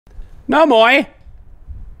No more.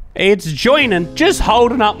 It's Joinen. Just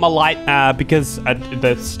holding up my light because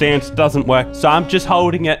the stance doesn't work. So I'm just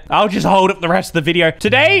holding it. I'll just hold it the rest of the video.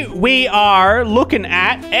 Today, we are looking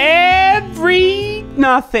at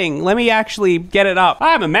nothing. Let me actually get it up.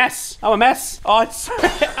 I'm a mess. I'm a mess. Oh, it's so,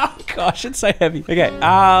 oh gosh, it's so heavy. Okay,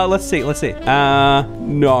 let's see.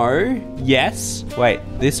 No. Yes. Wait,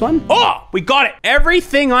 this one? Oh, we got it.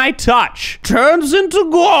 Everything I touch turns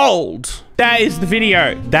into gold. That is the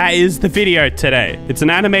video. That is the video today. It's an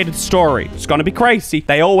animated story. It's gonna be crazy.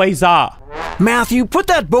 They always are. Matthew, put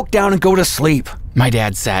that book down and go to sleep. My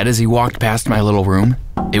dad said as he walked past my little room.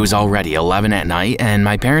 It was already 11 at night, and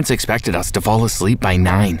my parents expected us to fall asleep by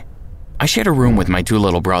 9. I shared a room with my 2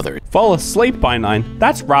 little brothers. Fall asleep by 9?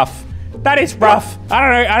 That's rough. That is rough.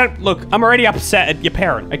 I don't know. Look, I'm already upset at your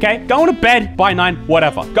parent, okay? Going to bed by 9,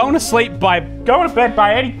 whatever. Going to bed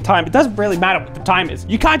by any time. It doesn't really matter what the time is.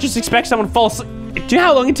 You can't just expect someone to fall asleep. Do you know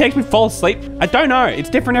how long it takes me to fall asleep? I don't know.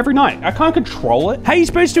 It's different every night. I can't control it. How are you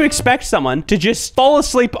supposed to expect someone to just fall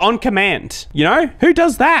asleep on command? You know? Who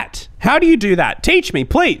does that? How do you do that? Teach me,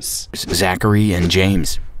 please. Zachary and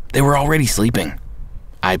James. They were already sleeping.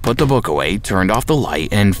 I put the book away, turned off the light,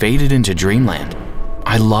 and faded into dreamland.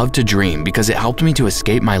 I love to dream because it helped me to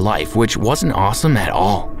escape my life, which wasn't awesome at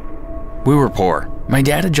all. We were poor. My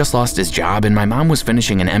dad had just lost his job and my mom was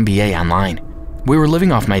finishing an MBA online. We were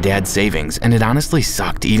living off my dad's savings and it honestly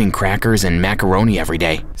sucked eating crackers and macaroni every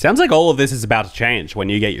day. Sounds like all of this is about to change when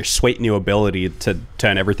you get your sweet new ability to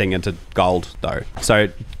turn everything into gold though. So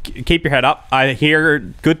keep your head up. I hear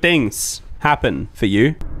good things happen for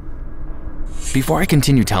you. Before I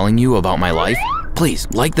continue telling you about my life, please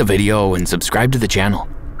like the video and subscribe to the channel.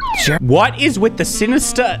 Share. What is with the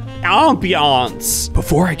sinister ambiance?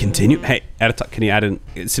 Before I continue, hey, editor, can you add in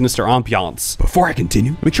sinister ambiance? Before I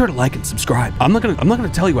continue, make sure to like and subscribe. I'm not gonna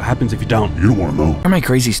tell you what happens if you don't. You don't wanna know. Share my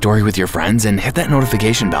crazy story with your friends and hit that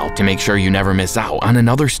notification bell to make sure you never miss out on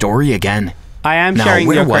another story again. I am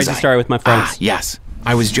sharing your crazy story with my friends. Yes,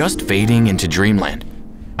 I was just fading into dreamland.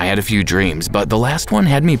 I had a few dreams, but the last one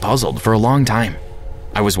had me puzzled for a long time.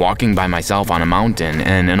 I was walking by myself on a mountain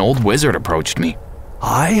and an old wizard approached me.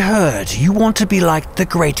 I heard you want to be like the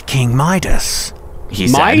great King Midas. He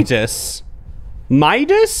said. Midas?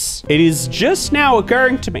 Midas? It is just now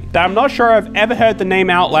occurring to me that I'm not sure I've ever heard the name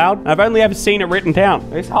out loud. I've only ever seen it written down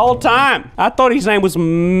this whole time. I thought his name was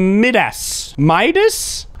Midas.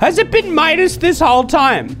 Midas? Has it been Midas this whole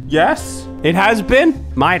time? Yes, it has been.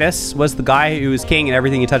 Midas was the guy who was king and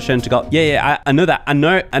everything he touched turned to gold. Yeah, I know that. I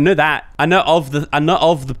know that. I know of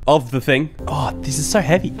the thing. Oh, this is so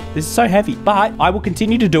heavy. This is so heavy. But I will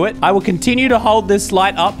continue to do it. I will continue to hold this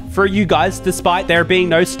light up for you guys despite there being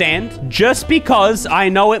no stand. Just because I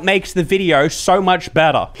know it makes the video so much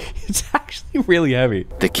better. It's actually really heavy.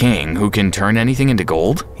 The king who can turn anything into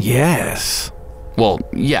gold? Yes. Well,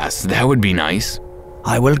 yes, that would be nice.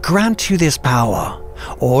 I will grant you this power.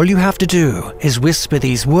 All you have to do is whisper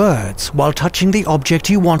these words while touching the object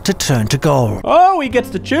you want to turn to gold. Oh, he gets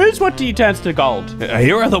to choose what he turns to gold.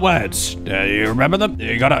 Here are the words. You remember them?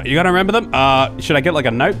 You gotta remember them. Should I get like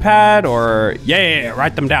a notepad or yeah,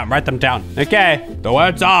 write them down. Okay, the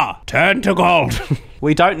words are turn to gold.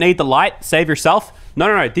 We don't need the light. Save yourself.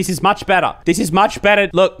 No, this is much better. This is much better.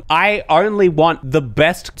 Look, I only want the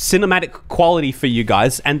best cinematic quality for you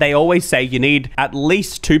guys, and they always say you need at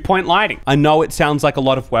least 2-point lighting. I know it sounds like a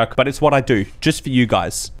lot of work, but it's what I do, just for you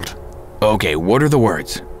guys. Okay, what are the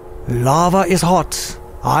words? Lava is hot,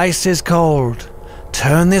 ice is cold.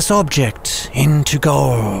 Turn this object into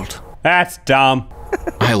gold. That's dumb.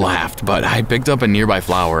 I laughed, but I picked up a nearby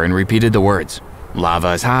flower and repeated the words.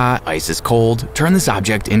 Lava is hot, ice is cold, turn this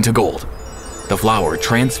object into gold. The flower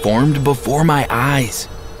transformed before my eyes.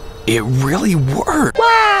 It really worked.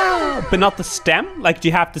 Wow! But not the stem? Like, do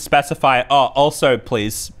you have to specify, oh, also,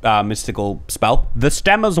 please, mystical spell, the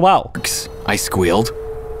stem as well? I squealed.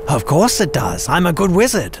 Of course it does. I'm a good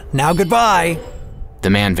wizard. Now goodbye. The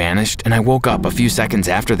man vanished and I woke up a few seconds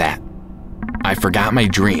after that. I forgot my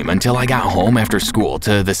dream until I got home after school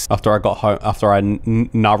to the After I got home, after I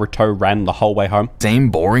Naruto ran the whole way home. Same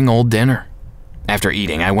boring old dinner. After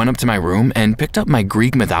eating, I went up to my room and picked up my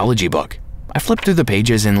Greek mythology book. I flipped through the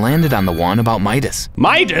pages and landed on the one about Midas.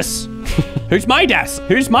 Midas? Who's Midas?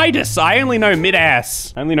 Who's Midas? I only know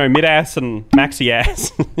mid-ass. I only know mid-ass and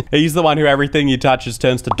maxi-ass. He's the one who everything he touches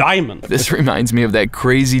turns to diamond. This reminds me of that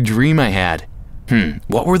crazy dream I had.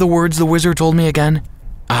 What were the words the wizard told me again?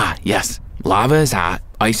 Ah, yes. Lava is hot,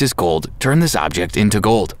 ice is cold, turn this object into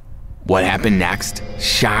gold. What happened next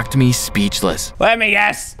shocked me speechless. Let me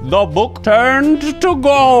guess. The book turned to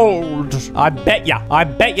gold. I bet ya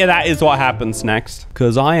that is what happens next.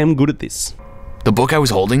 Because I am good at this. The book I was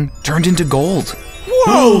holding turned into gold.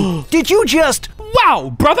 Whoa! Did you just... Wow,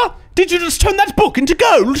 brother! Did you just turn that book into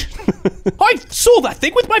gold? I saw that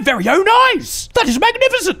thing with my very own eyes! That is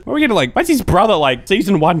magnificent! What are we gonna like, what's his brother like,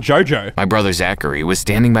 season 1 JoJo? My brother Zachary was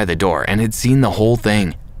standing by the door and had seen the whole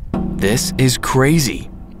thing. This is crazy.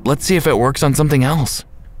 Let's see if it works on something else.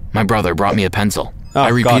 My brother brought me a pencil. Oh, I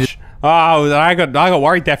repeated. Gosh. Oh, I got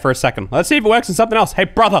worried there for a second. Let's see if it works on something else. Hey,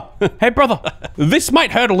 brother. Hey, brother. This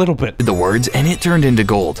might hurt a little bit. The words and it turned into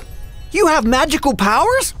gold. You have magical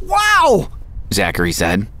powers? Wow! Zachary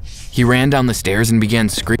said. He ran down the stairs and began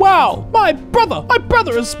screaming. Wow, my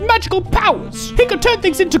brother has magical powers. He could turn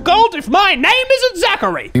things into gold if my name isn't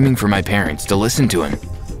Zachary. Screaming for my parents to listen to him.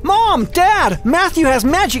 Mom, Dad, Matthew has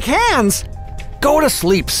magic hands! Go to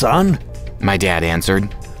sleep, son. My dad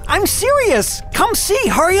answered. I'm serious! Come see,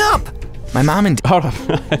 hurry up! My mom and Hold on,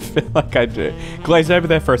 I feel like I do. Glazed over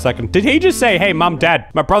there for a second. Did he just say, hey, Mom, Dad,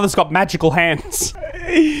 my brother's got magical hands?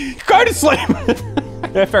 Go to sleep!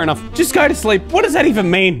 Yeah, fair enough. Just go to sleep. What does that even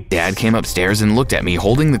mean? Dad came upstairs and looked at me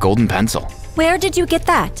holding the golden pencil. Where did you get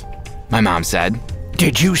that? My mom said.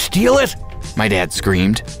 Did you steal it? My dad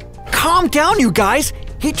screamed. Calm down, you guys!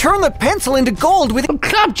 He turned the pencil into gold with...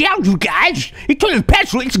 Calm down, you guys. He turned the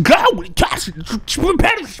pencil into gold.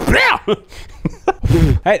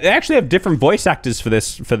 Hey, they actually have different voice actors for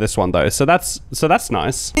this one though, so that's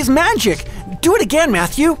nice. his magic! Do it again,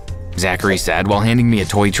 Matthew! Zachary said while handing me a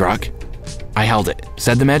toy truck. I held it,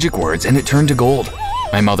 said the magic words, and it turned to gold.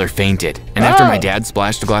 My mother fainted, and after my dad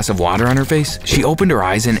splashed a glass of water on her face, she opened her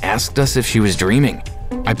eyes and asked us if she was dreaming.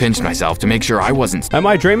 I pinched myself to make sure I wasn't. Am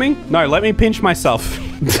I dreaming? No, let me pinch myself.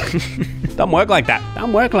 Don't work like that.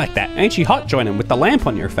 Don't work like that. Ain't she hot, Joinen, with the lamp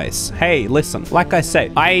on your face? Hey, listen, like I say,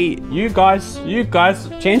 you guys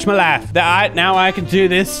changed my life. Now I can do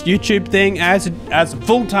this YouTube thing as a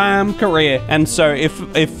full-time career. And so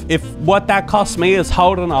if what that costs me is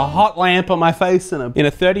holding a hot lamp on my face in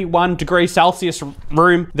a 31 degrees Celsius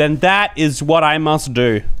room, then that is what I must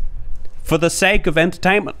do for the sake of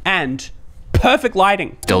entertainment and perfect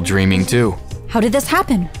lighting. Still dreaming too. How did this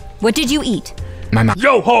happen? What did you eat? My mom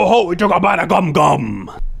Yo ho ho, we took a bite of gum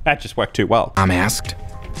gum. That just worked too well. asked.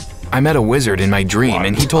 I met a wizard in my dream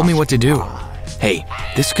and he told me what to do. Hey,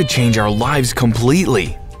 this could change our lives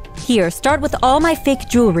completely. Here, start with all my fake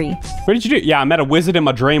jewelry. What did you do? Yeah, I met a wizard in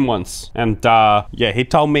my dream once, and yeah, he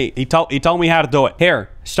told me how to do it. Here,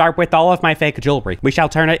 start with all of my fake jewelry. We shall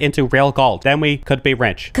turn it into real gold. Then we could be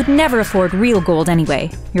rich. Could never afford real gold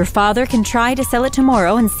anyway. Your father can try to sell it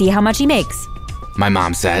tomorrow and see how much he makes. My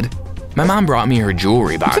mom said. My mom brought me her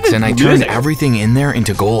jewelry box this and I turned music? everything in there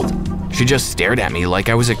into gold. She just stared at me like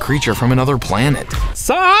I was a creature from another planet.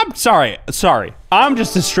 So I'm sorry. I'm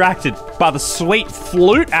just distracted by the sweet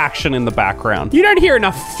flute action in the background. You don't hear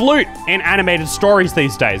enough flute in animated stories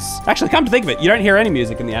these days. Actually, come to think of it, you don't hear any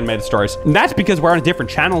music in the animated stories. And that's because we're on a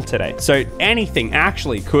different channel today. So anything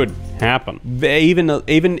actually could happen.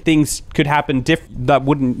 Even things could happen that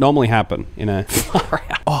wouldn't normally happen in a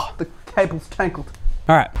Oh, the cable's tangled.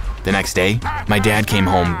 All right. The next day, my dad came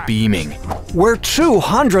home beaming. We're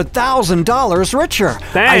 $200,000 richer.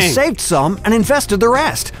 Dang. I saved some and invested the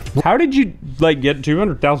rest. How did you like get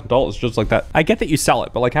 $200,000 just like that? I get that you sell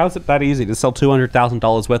it, but like, how is it that easy to sell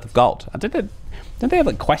 $200,000 worth of gold? Don't they have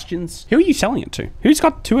like questions? Who are you selling it to? Who's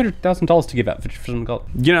got $200,000 to give out for some gold?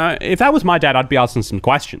 You know, if that was my dad, I'd be asking some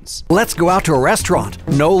questions. Let's go out to a restaurant.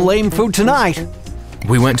 No lame food tonight.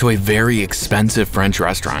 We went to a very expensive French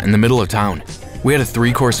restaurant in the middle of town. We had a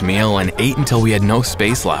 3-course meal and ate until we had no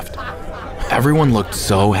space left. Everyone looked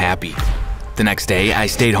so happy. The next day, I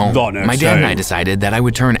stayed home. My dad and I decided that I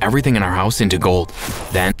would turn everything in our house into gold.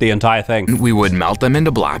 Then, The entire thing. we would melt them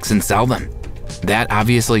into blocks and sell them. That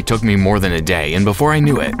obviously took me more than a day, and before I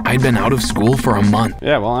knew it, I'd been out of school for a month.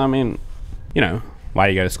 Yeah, well, I mean, you know, why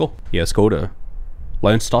do you go to school? You go to school to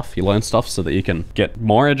learn stuff. You learn stuff so that you can get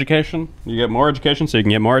more education. You get more education so you can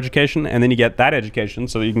get more education, and then you get that education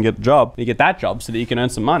so that you can get a job. You get that job so that you can earn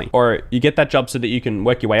some money. Or you get that job so that you can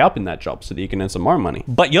work your way up in that job so that you can earn some more money.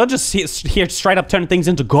 But you're just here straight up turning things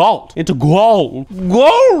into gold. Into gold.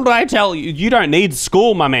 Gold, I tell you. You don't need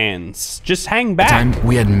school, my mans. Just hang back. Time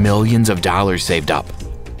we had millions of dollars saved up.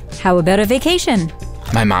 How about a vacation?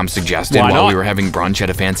 My mom suggested Why while not? we were having brunch at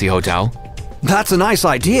a fancy hotel. That's a nice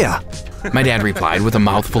idea. My dad replied with a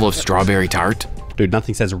mouthful of strawberry tart. Dude,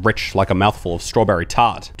 nothing says rich like a mouthful of strawberry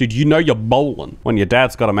tart. Dude, you know you're bowling when your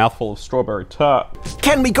dad's got a mouthful of strawberry tart.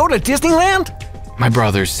 Can we go to Disneyland? My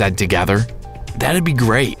brothers said together. That'd be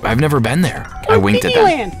great. I've never been there. I winked at them.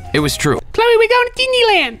 Disneyland. It was true. Chloe, we're going to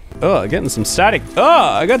Disneyland. Oh, getting some static. Oh,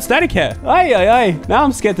 I got static here. Ay. Now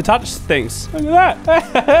I'm scared to touch things. Look at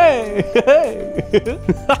that. Hey.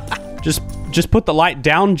 just put the light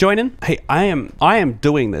down, Joinen? Hey, I am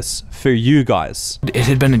doing this for you guys. It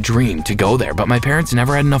had been a dream to go there, but my parents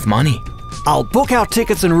never had enough money. I'll book our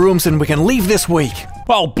tickets and rooms and we can leave this week.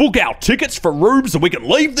 I'll book our tickets for rooms and we can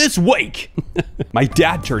leave this week. My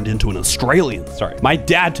dad turned into an Australian. Sorry. My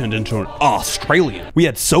dad turned into an Australian. We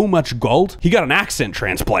had so much gold, he got an accent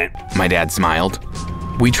transplant. My dad smiled.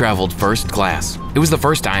 We traveled first class. It was the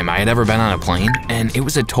first time I had ever been on a plane, and it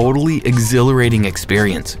was a totally exhilarating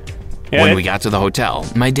experience. When we got to the hotel,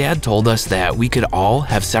 my dad told us that we could all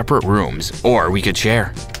have separate rooms, or we could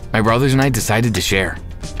share. My brothers and I decided to share.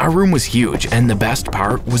 Our room was huge, and the best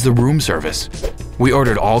part was the room service. We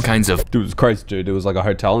ordered all kinds of— Dude, it was crazy, dude. It was like a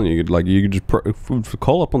hotel, and you could just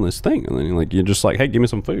call up on this thing, and then you're just like, hey, give me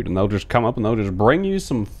some food, and they'll just come up and they'll just bring you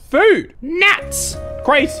some food. Nuts!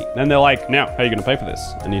 Crazy. Then they're like, now, how are you gonna pay for this?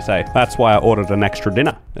 And you say, that's why I ordered an extra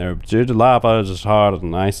dinner. Due to lava is as hard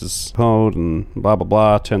and ice is cold and blah blah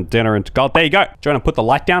blah. Turn dinner into gold. There you go. Do you want to put the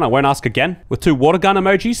light down? I won't ask again. With 2 water gun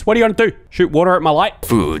emojis. What do you want to do? Shoot water at my light?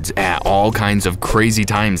 foods at all kinds of crazy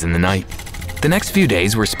times in the night. The next few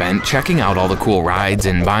days were spent checking out all the cool rides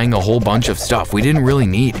and buying a whole bunch of stuff we didn't really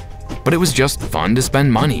need. But it was just fun to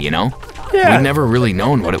spend money, you know? Yeah. We'd never really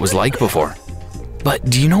known what it was like before. But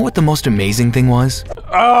do you know what the most amazing thing was? Do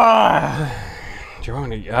you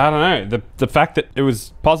want to, I don't know. The fact that it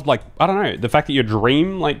was possible, like, I don't know. The fact that your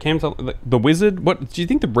dream, like, came to the wizard. What do you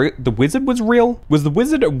think the wizard was real? Was the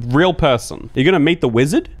wizard a real person? Are you gonna meet the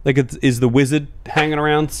wizard? Like, is the wizard hanging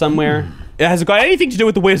around somewhere? Has it got anything to do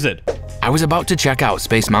with the wizard? I was about to check out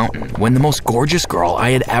Space Mountain when the most gorgeous girl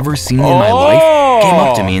I had ever seen in my life came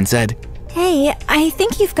up to me and said, Hey, I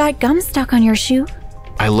think you've got gum stuck on your shoe.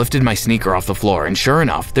 I lifted my sneaker off the floor, and sure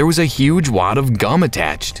enough, there was a huge wad of gum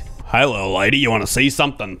attached. Hello, lady. You want to see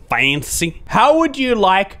something fancy? How would you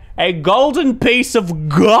like a golden piece of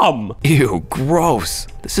gum? Ew, gross.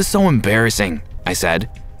 This is so embarrassing, I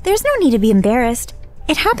said. There's no need to be embarrassed.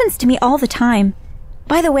 It happens to me all the time.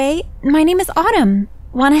 By the way, my name is Autumn.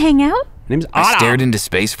 Wanna hang out? Name's I Autumn. stared into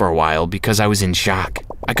space for a while because I was in shock.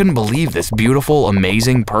 I couldn't believe this beautiful,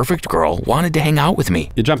 amazing, perfect girl wanted to hang out with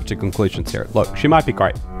me. You're jumping to conclusions here. Look, she might be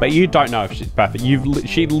great, but you don't know if she's perfect.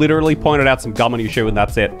 She literally pointed out some gum on your shoe and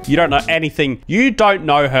that's it. You don't know anything. You don't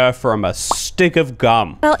know her from a stick of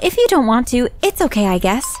gum. Well, if you don't want to, it's okay, I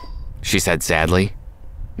guess. She said sadly.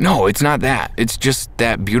 No, it's not that. It's just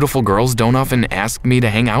that beautiful girls don't often ask me to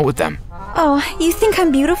hang out with them. Oh, you think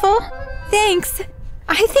I'm beautiful? Thanks.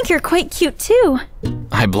 I think you're quite cute too.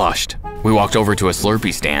 I blushed. We walked over to a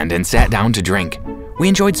Slurpee stand and sat down to drink. We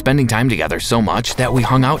enjoyed spending time together so much that we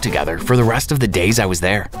hung out together for the rest of the days I was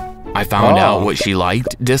there. I found out what she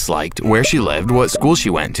liked, disliked, where she lived, what school she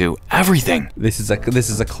went to, everything. This is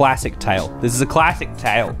a classic tale. This is a classic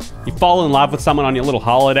tale. You fall in love with someone on your little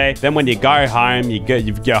holiday. Then when you go home, you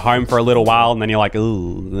go home for a little while, and then you're like,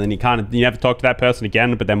 ooh. And then you never talk to that person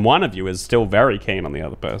again. But then one of you is still very keen on the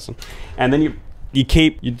other person, and then one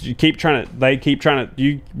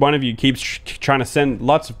of you keeps trying to send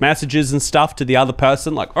lots of messages and stuff to the other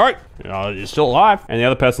person, like, all right, you're still alive. And the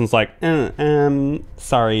other person's like,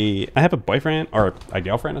 sorry, I have a boyfriend or a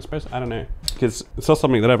girlfriend, I suppose. I don't know. Because it's not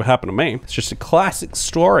something that ever happened to me. It's just a classic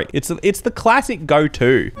story. It's the classic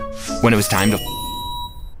go-to. When it was time to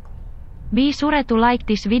Be sure to like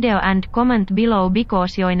this video and comment below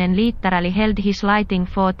because Joinen literally held his lighting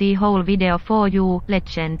for the whole video for you,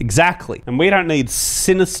 legend. Exactly. And we don't need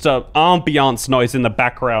sinister ambiance noise in the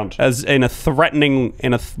background as with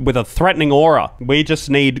a threatening aura. We just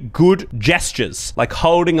need good gestures, like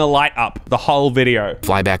holding a light up the whole video.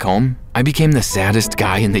 fly back home, I became the saddest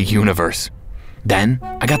guy in the universe. Then,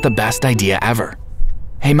 I got the best idea ever.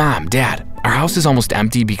 Hey Mom, Dad, our house is almost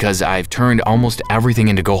empty because I've turned almost everything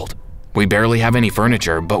into gold. We barely have any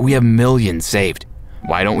furniture, but we have millions saved.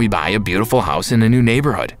 Why don't we buy a beautiful house in a new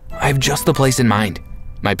neighborhood? I have just the place in mind.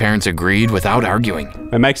 My parents agreed without arguing.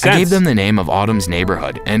 It makes sense. I gave them the name of Autumn's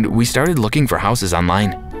neighborhood, and we started looking for houses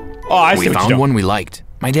online. Oh, I see We what found you're doing. one we liked.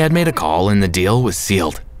 My dad made a call, and the deal was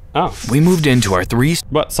sealed. Oh. We moved into our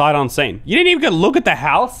What, sight unseen? You didn't even go look at the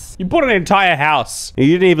house? You bought an entire house. And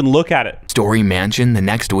you didn't even look at it. three-story mansion the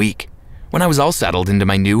next week. When I was all settled into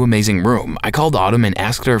my new amazing room, I called Autumn and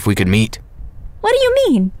asked her if we could meet. What do you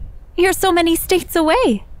mean? You're so many states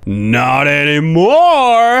away. Not anymore.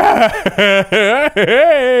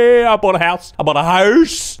 I bought a house. I bought a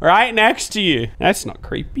house right next to you. That's not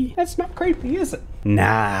creepy. That's not creepy, is it?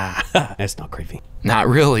 Nah, that's not creepy. Not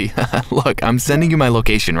really. Look, I'm sending you my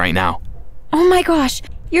location right now. Oh my gosh,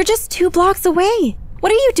 you're just 2 blocks away.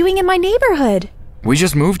 What are you doing in my neighborhood? We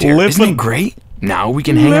just moved here. Isn't it great? Now we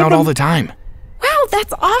can hang out all the time. Wow,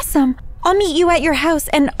 that's awesome. I'll meet you at your house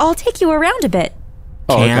and I'll take you around a bit.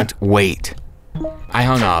 Oh, okay. Can't wait. I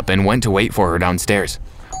hung up and went to wait for her downstairs.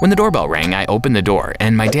 When the doorbell rang, I opened the door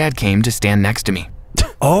and my dad came to stand next to me.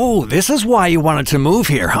 Oh, this is why you wanted to move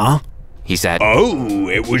here, huh? He said, Oh,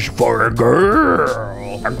 it was for a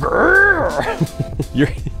girl. A girl.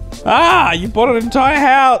 You bought an entire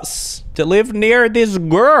house to live near this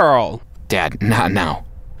girl. Dad, not now.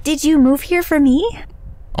 Did you move here for me?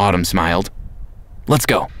 Autumn smiled. Let's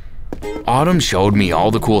go. Autumn showed me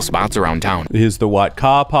all the cool spots around town. Here's the white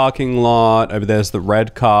car parking lot. Over there's the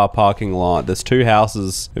red car parking lot. There's 2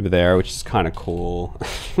 houses over there, which is kind of cool.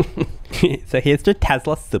 So here's the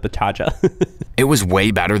Tesla supercharger. It was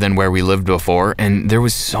way better than where we lived before, and there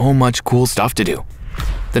was so much cool stuff to do.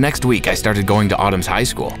 The next week, I started going to Autumn's high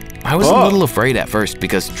school. I was a little afraid at first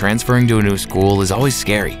because transferring to a new school is always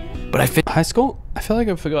scary. But high school? I feel like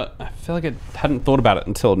I forgot. I feel like I hadn't thought about it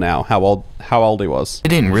until now, how old he was.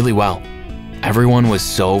 Fit in really well. Everyone was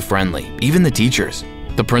so friendly, even the teachers.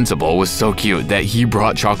 The principal was so cute that he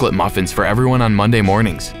brought chocolate muffins for everyone on Monday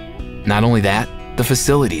mornings. Not only that, the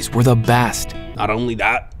facilities were the best. Not only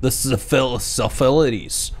that, the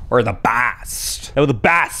facilities were the best. They were the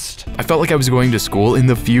best. I felt like I was going to school in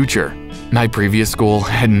the future. My previous school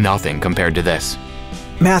had nothing compared to this.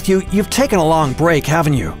 Matthew, you've taken a long break,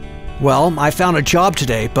 haven't you? Well, I found a job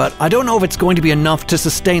today, but I don't know if it's going to be enough to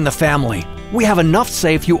sustain the family. We have enough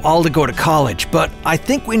saved you all to go to college, but I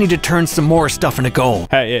think we need to turn some more stuff into gold.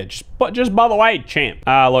 Hey, yeah, just by the way, champ.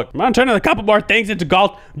 Look, I'm gonna turn a couple more things into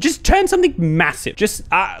gold. Just turn something massive. Just,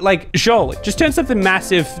 surely. Just turn something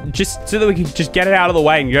massive, just so that we can just get it out of the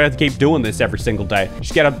way and you don't have to keep doing this every single day.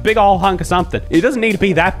 Just get a big old hunk of something. It doesn't need to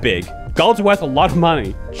be that big. Gold's worth a lot of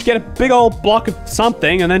money. Just get a big old block of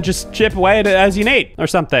something and then just chip away at it as you need, or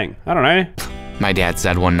something. I don't know. My dad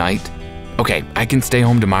said one night, okay, I can stay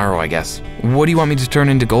home tomorrow, I guess. What do you want me to turn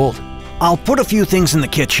into gold? I'll put a few things in the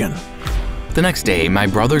kitchen. The next day, my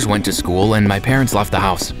brothers went to school and my parents left the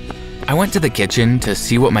house. I went to the kitchen to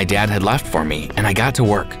see what my dad had left for me, and I got to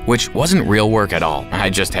work, which wasn't real work at all. I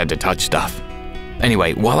just had to touch stuff.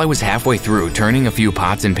 Anyway, while I was halfway through turning a few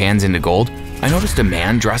pots and pans into gold, I noticed a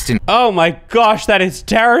man dressed in oh my gosh, that is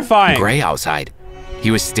terrifying. gray outside.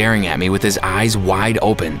 He was staring at me with his eyes wide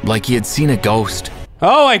open, like he had seen a ghost.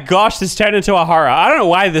 Oh my gosh, this turned into a horror. I don't know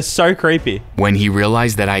why this is so creepy. When he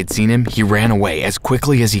realized that I had seen him, he ran away as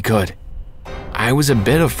quickly as he could. I was a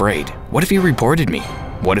bit afraid. What if he reported me?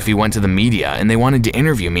 What if he went to the media and they wanted to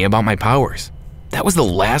interview me about my powers? That was the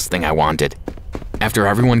last thing I wanted. After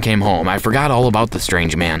everyone came home, I forgot all about the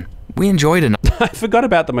strange man. We enjoyed I forgot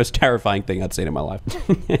about the most terrifying thing I'd seen in my life.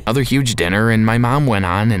 another huge dinner, and my mom went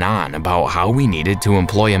on and on about how we needed to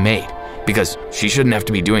employ a maid because she shouldn't have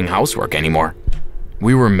to be doing housework anymore.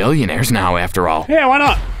 We were millionaires now, after all. Yeah, why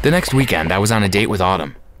not? The next weekend, I was on a date with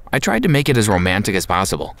Autumn. I tried to make it as romantic as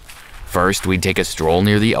possible. First, we'd take a stroll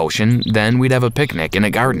near the ocean, then we'd have a picnic in a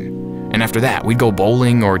garden. And after that, we'd go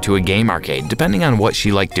bowling or to a game arcade, depending on what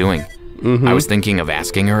she liked doing. I was thinking of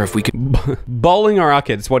asking her if we could Bowling or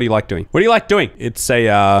arcades, what do you like doing? What do you like doing? It's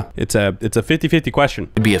a 50-50 question.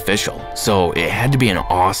 be official, so it had to be an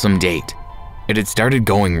awesome date. It had started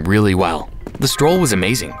going really well. The stroll was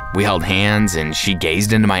amazing. We held hands and she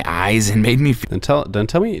gazed into my eyes and made me Don't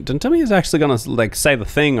tell me he's actually gonna like say the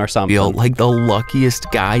thing or something. feel like the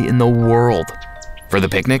luckiest guy in the world. For the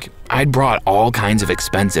picnic, I'd brought all kinds of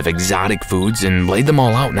expensive exotic foods and laid them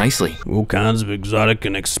all out nicely. All kinds of exotic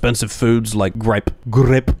and expensive foods like grape.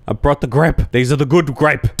 I brought the grape. These are the good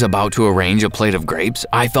grape. I was about to arrange a plate of grapes,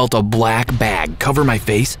 I felt a black bag cover my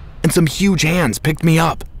face and some huge hands picked me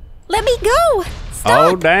up. Let me go!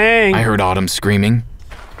 Oh, dang. I heard Autumn screaming.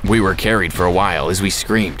 We were carried for a while as we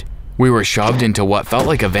screamed. We were shoved into what felt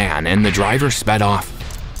like a van and the driver sped off.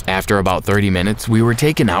 After about 30 minutes, we were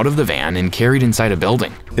taken out of the van and carried inside a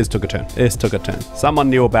building. This took a turn. Someone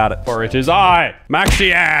knew about it. For it is I,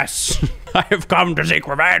 Maxias. I have come to seek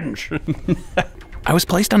revenge. I was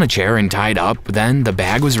placed on a chair and tied up, then the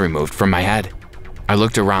bag was removed from my head. I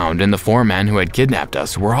looked around and the 4 men who had kidnapped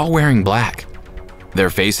us were all wearing black. Their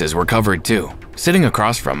faces were covered too. Sitting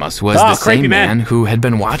across from us was the same man who had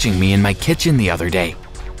been watching me in my kitchen the other day.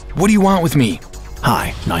 What do you want with me?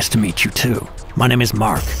 Hi, nice to meet you too. My name is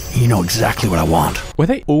Mark. You know exactly what I want. Were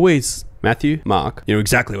they always Matthew, Mark? You know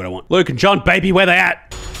exactly what I want. Luke and John, baby, where they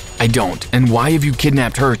at? I don't, and why have you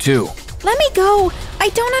kidnapped her too? Let me go! I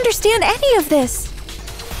don't understand any of this!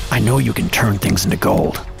 I know you can turn things into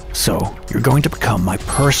gold. So, you're going to become my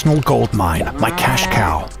personal gold mine, my cash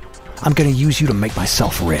cow. I'm gonna use you to make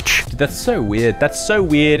myself rich. Dude, that's so weird. That's so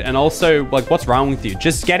weird. And also, like, what's wrong with you?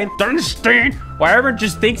 Just get him to understand why everyone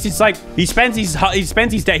just thinks it's like he spends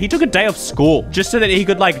his day. He took a day off school just so that he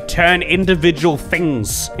could like turn individual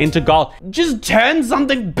things into gold. Just turn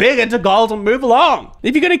something big into gold and move along.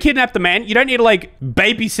 If you're gonna kidnap the man, you don't need to like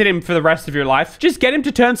babysit him for the rest of your life. Just get him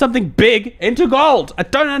to turn something big into gold. I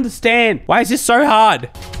don't understand. Why is this so hard?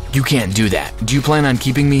 You can't do that. Do you plan on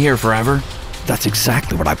keeping me here forever? That's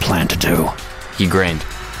exactly what I plan to do. He grinned.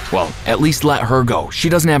 Well, at least let her go. She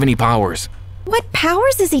doesn't have any powers. What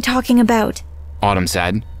powers is he talking about? Autumn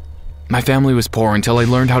said. My family was poor until I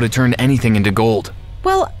learned how to turn anything into gold.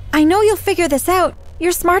 Well, I know you'll figure this out.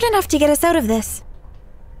 You're smart enough to get us out of this.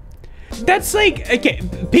 That's like, okay,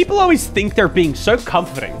 people always think they're being so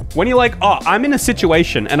comforting. When you're like, oh, I'm in a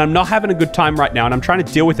situation and I'm not having a good time right now and I'm trying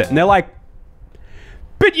to deal with it. And they're like,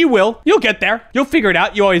 but you will. You'll get there. You'll figure it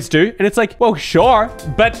out. You always do. And it's like, well, sure,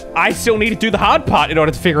 but I still need to do the hard part in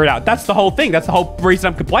order to figure it out. That's the whole thing. That's the whole reason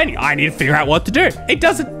I'm complaining. I need to figure out what to do.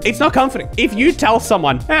 It's not comforting. If you tell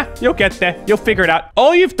someone, you'll get there. You'll figure it out.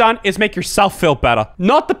 All you've done is make yourself feel better,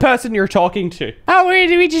 not the person you're talking to. Oh,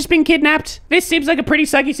 we just been kidnapped. This seems like a pretty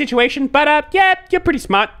sucky situation, but yeah, you're pretty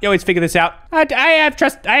smart. You always figure this out. I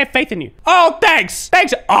have faith in you. Oh, thanks.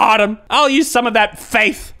 Thanks, Autumn. I'll use some of that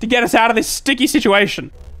faith to get us out of this sticky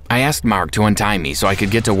situation. I asked Mark to untie me so I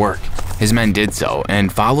could get to work. His men did so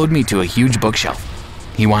and followed me to a huge bookshelf.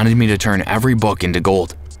 He wanted me to turn every book into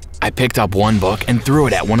gold. I picked up one book and threw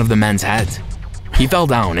it at one of the men's heads. He fell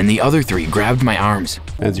down and the other three grabbed my arms.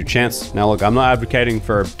 That's your chance. Now look, I'm not advocating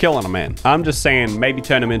for killing a man. I'm just saying maybe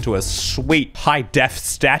turn him into a sweet high-def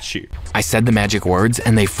statue. I said the magic words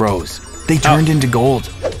and they froze. They turned into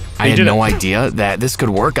gold. I had no idea that this could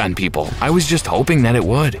work on people. I was just hoping that it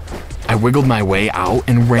would. I wiggled my way out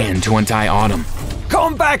and ran to untie Autumn.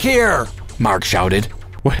 Come back here! Mark shouted.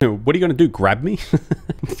 What are you gonna do, grab me?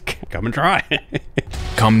 Come and try.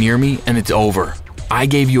 Come near me and it's over. I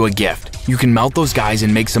gave you a gift. You can melt those guys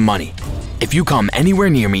and make some money. If you come anywhere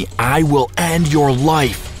near me, I will end your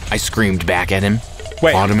life, I screamed back at him.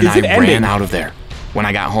 Wait, Autumn and is I it ending? ran out of there. When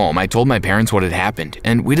I got home, I told my parents what had happened,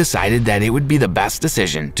 and we decided that it would be the best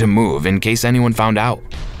decision to move in case anyone found out.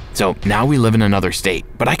 So now we live in another state,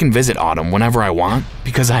 but I can visit Autumn whenever I want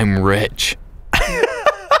because I'm rich.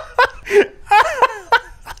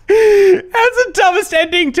 That's the dumbest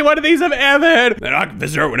ending to one of these I've ever heard. And I can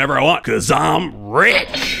visit her whenever I want because I'm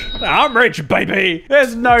rich. I'm rich, baby.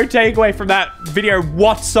 There's no takeaway from that video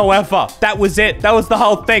whatsoever. That was it. That was the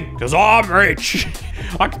whole thing. Because I'm rich.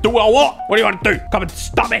 I can do what I want. What do you want to do? Come and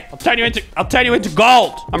stop me. I'll turn you into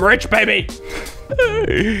gold. I'm rich, baby.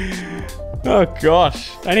 Oh gosh.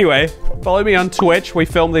 Anyway, follow me on Twitch. We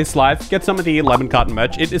film this live. Get some of the 11 carton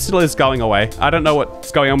merch. It still is going away. I don't know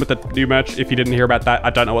what's going on with the new merch. If you didn't hear about that, I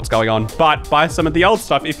don't know what's going on. But buy some of the old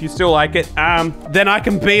stuff if you still like it. Then I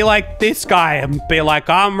can be like this guy and be like,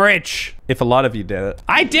 I'm rich. If a lot of you did it.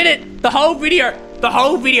 I did it. The whole video. The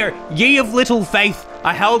whole video. Ye of little faith.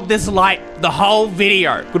 I held this light the whole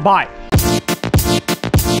video. Goodbye.